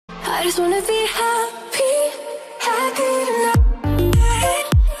I just wanna be happy, happy tonight.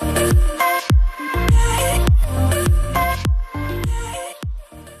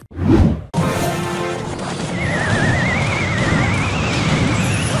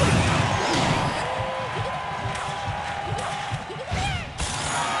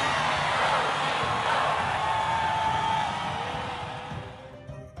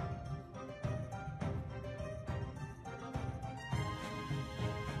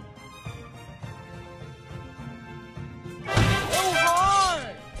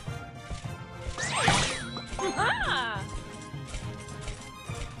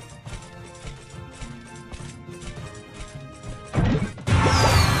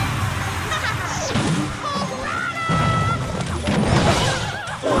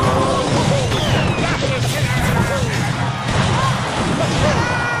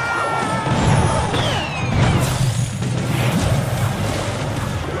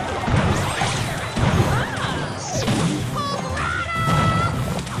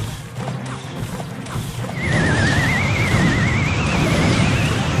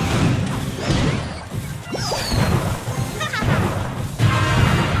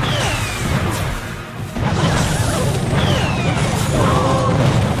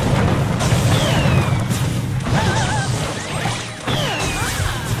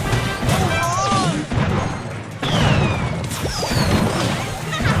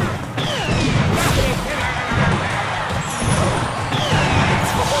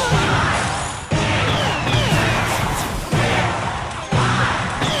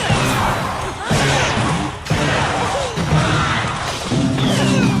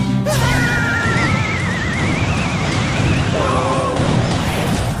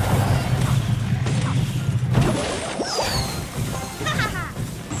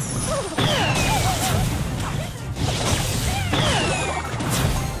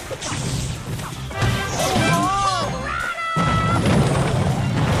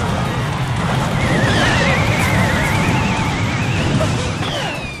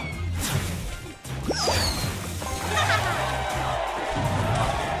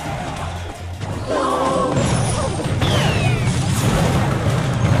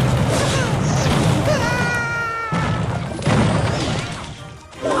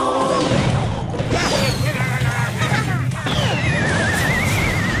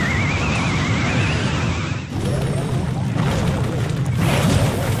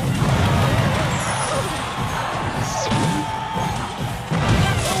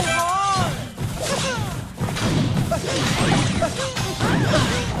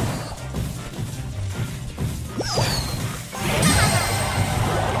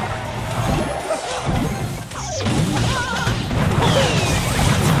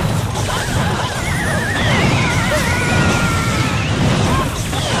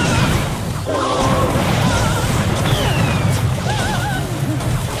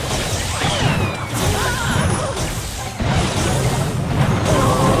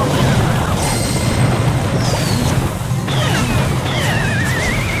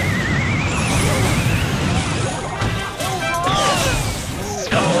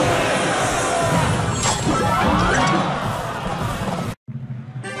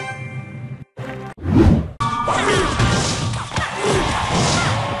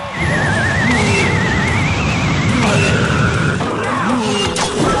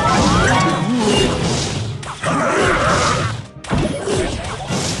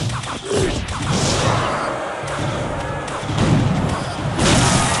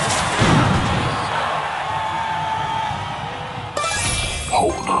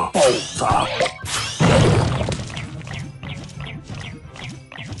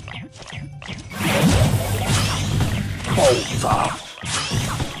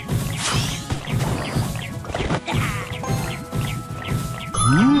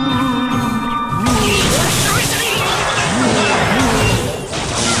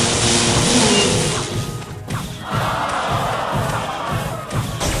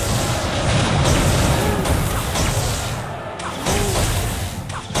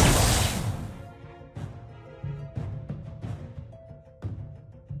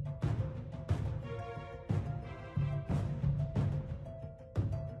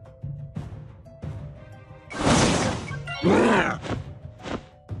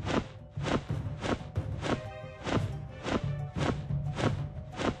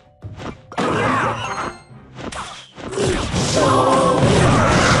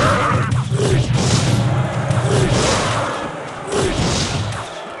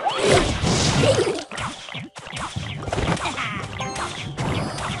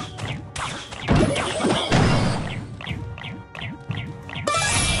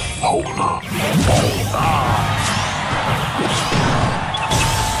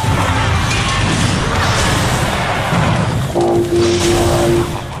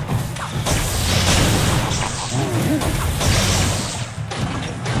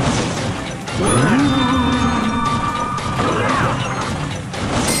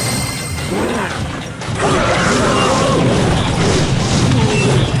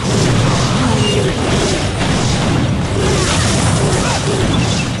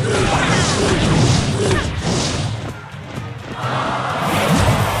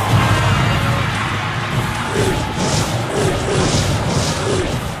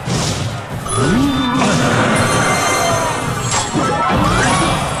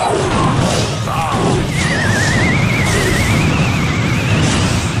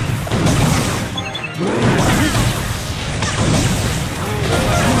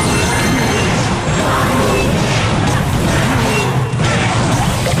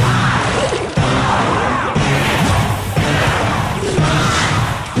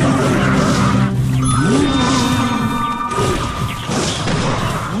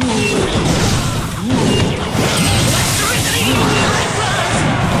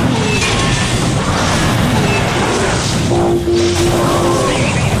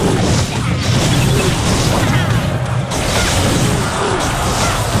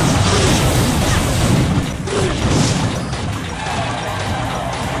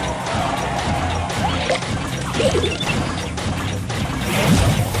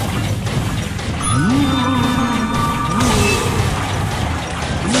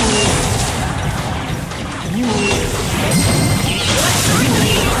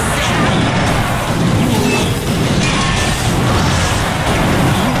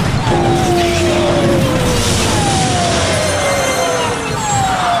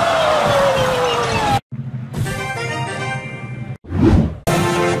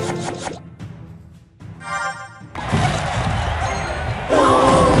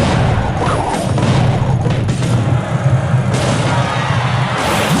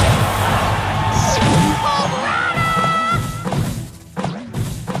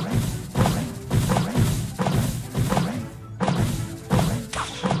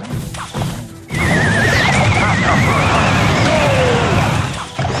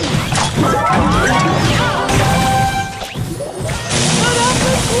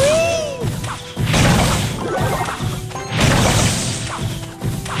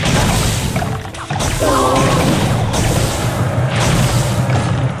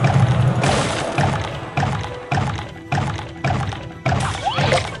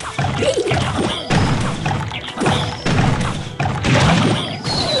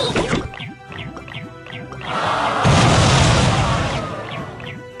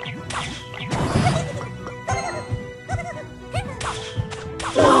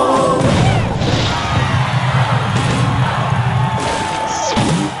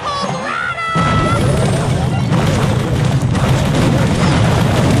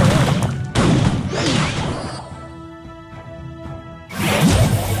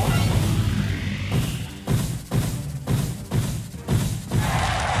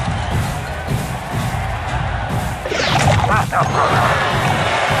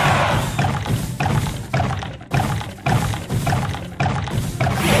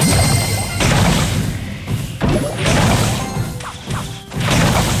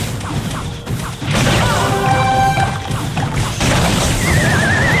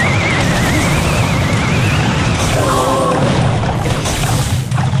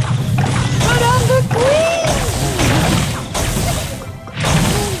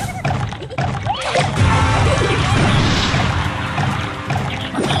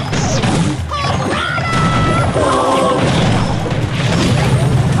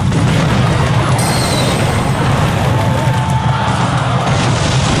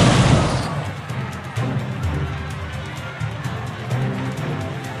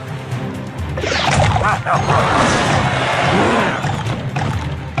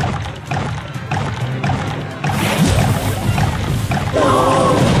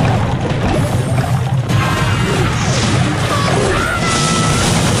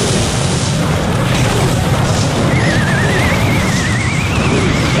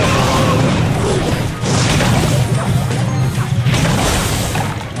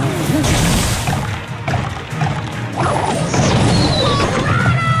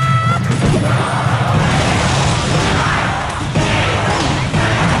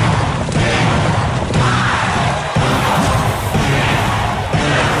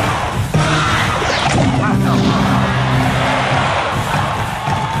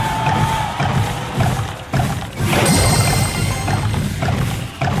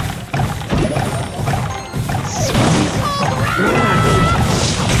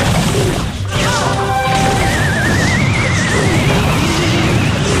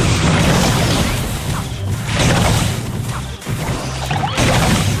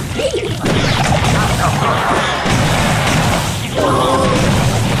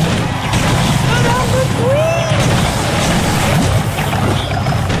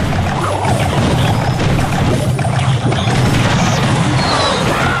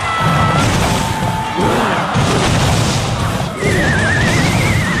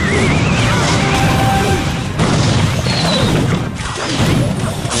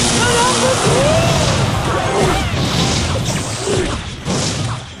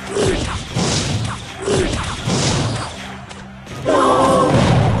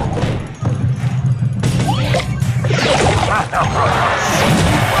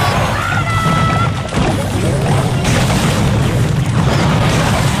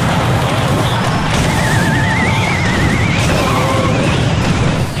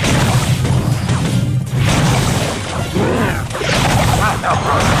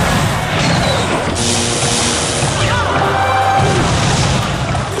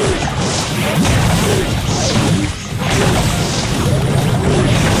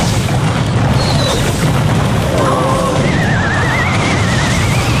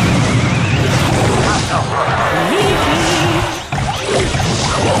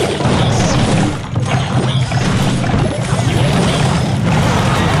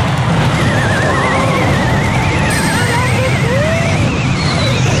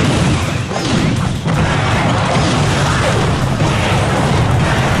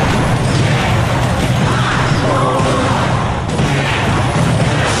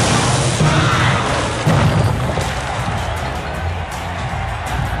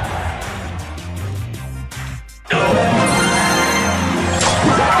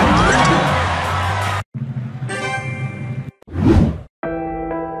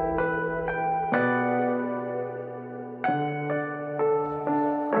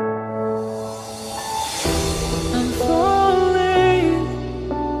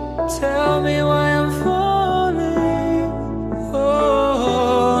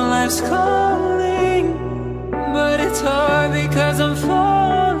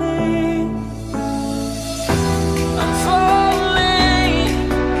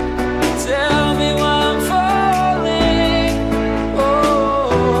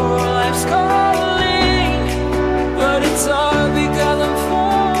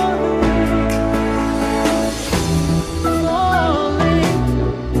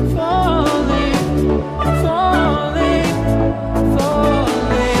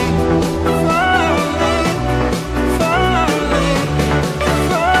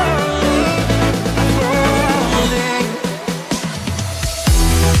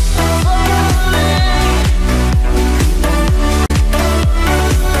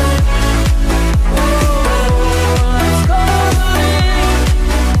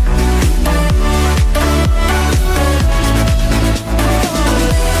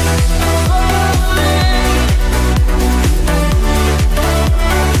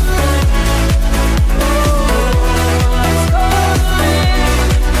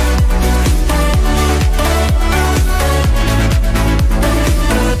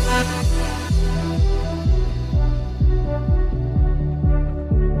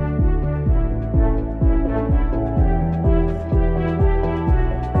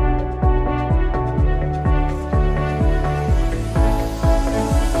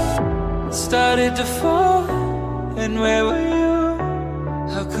 Started to fall, and where were you?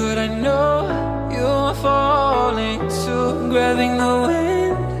 How could I know you were falling too? Grabbing the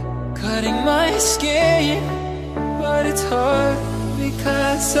wind, cutting my skin, but it's hard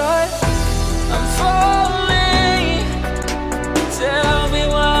because I'm falling. Tell me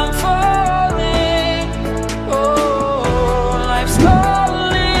why I'm falling. Oh, life's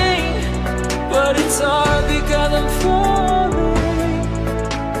calling, but it's hard because I'm falling.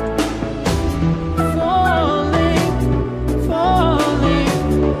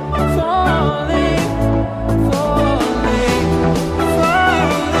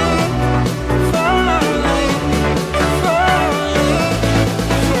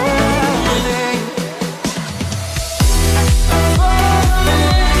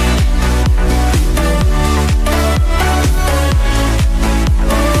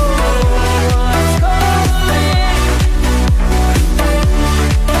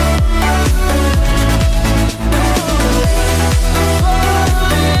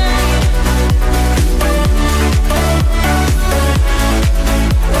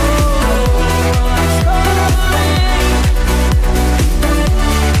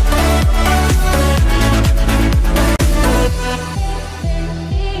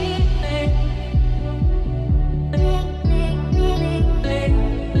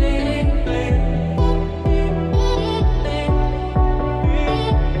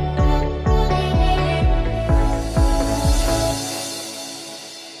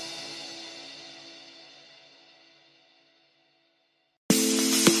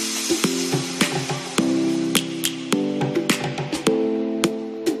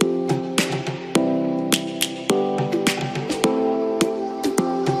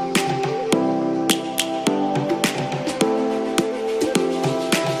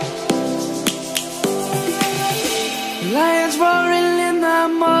 Lions roaring in the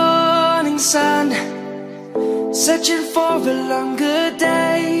morning sun, searching for a longer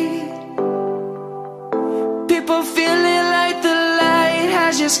day. People feeling like the light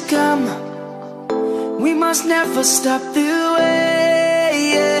has just come. We must never stop the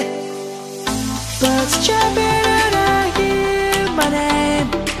way. Birds chirping and I hear my name,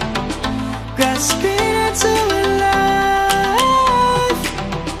 grasping into a life.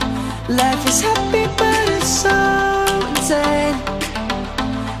 Life is happy but it's so insane.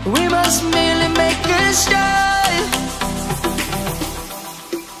 We must merely make a start.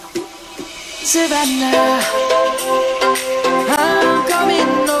 Savannah, I'm coming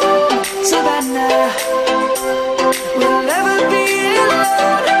home. Savannah, we'll never be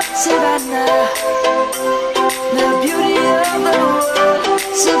alone.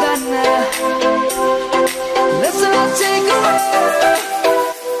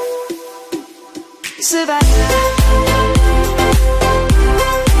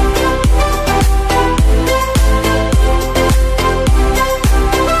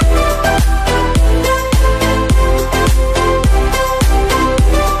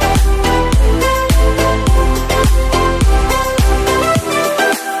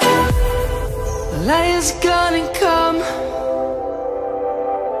 is gonna come.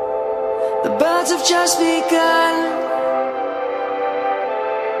 The birds have just begun.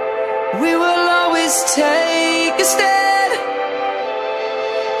 We will always take a stand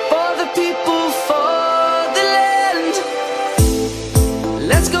for the people, for the land.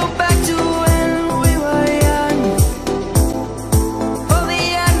 Let's go back to when we were young. For the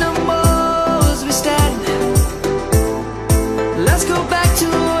animals we stand. Let's go back to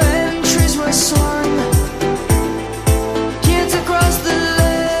when trees were swung. Kids across the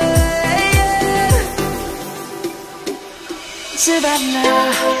land. Savannah,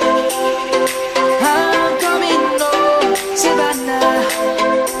 I'm coming home. Savannah,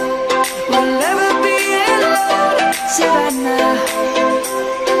 we'll never be alone. Savannah,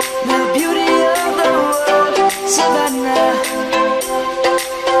 the beauty of the world. Savannah,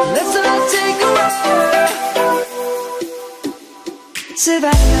 let's all take a ride.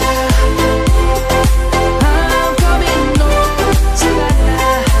 Savannah, I'm coming home. Savannah,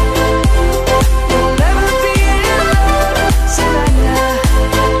 we'll never be alone. Savannah,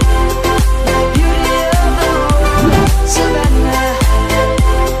 the beauty of the world. Savannah,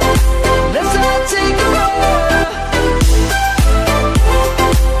 let's all take a ride.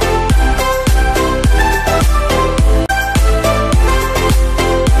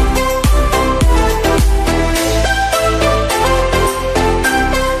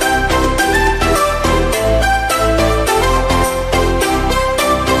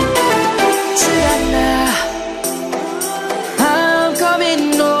 Savannah, I'm coming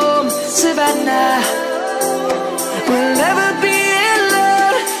home. Savannah, we'll never be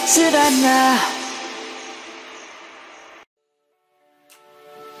alone. Savannah.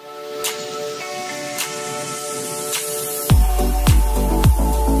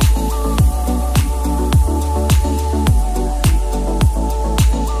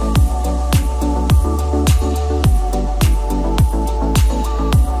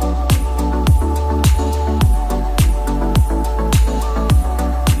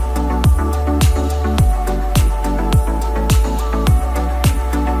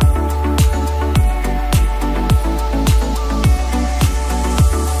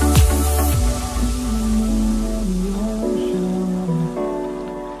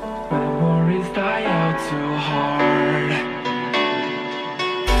 Memories die out too hard.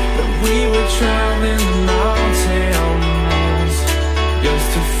 But we were traveling the mountains just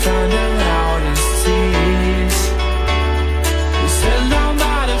to find the loudest tears. We sat down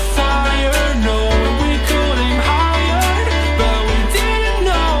by the fire, knowing we could aim higher, but we didn't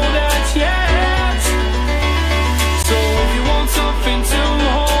know that yet. So if you want something to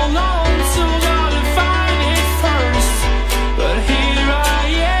hold on to, gotta find it first. But here I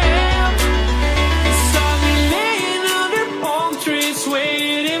am, sunny laying under palm trees,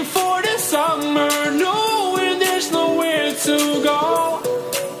 waiting for the summer, knowing there's nowhere to go.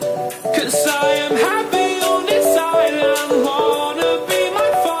 'Cause I am happy on this island, wanna be my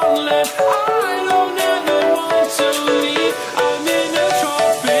farmland. I don't ever want to leave, I'm in a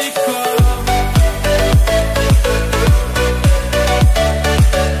tropic club.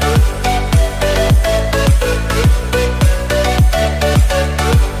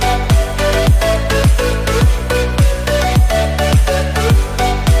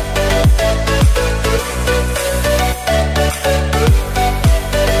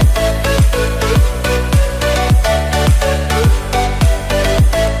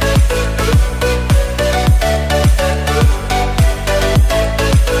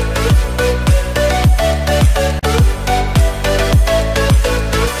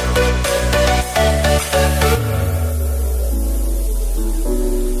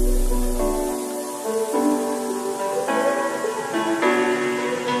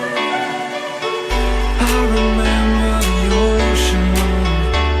 I remember the ocean,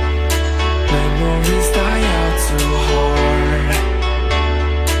 memories die out too hard.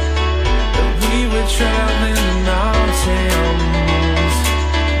 But we were traveling the mountains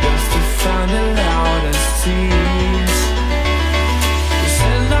just to find the loudest tears. We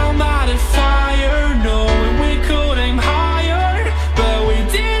sat down by the fire, knowing we could aim higher, but we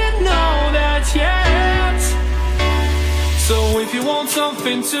didn't know that yet. So if you want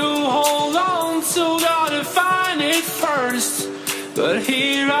something to hold on to, gotta find it first. But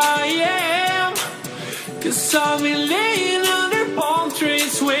here I am, 'cause I've been laying under palm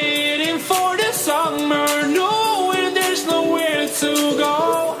trees, waiting for the summer. No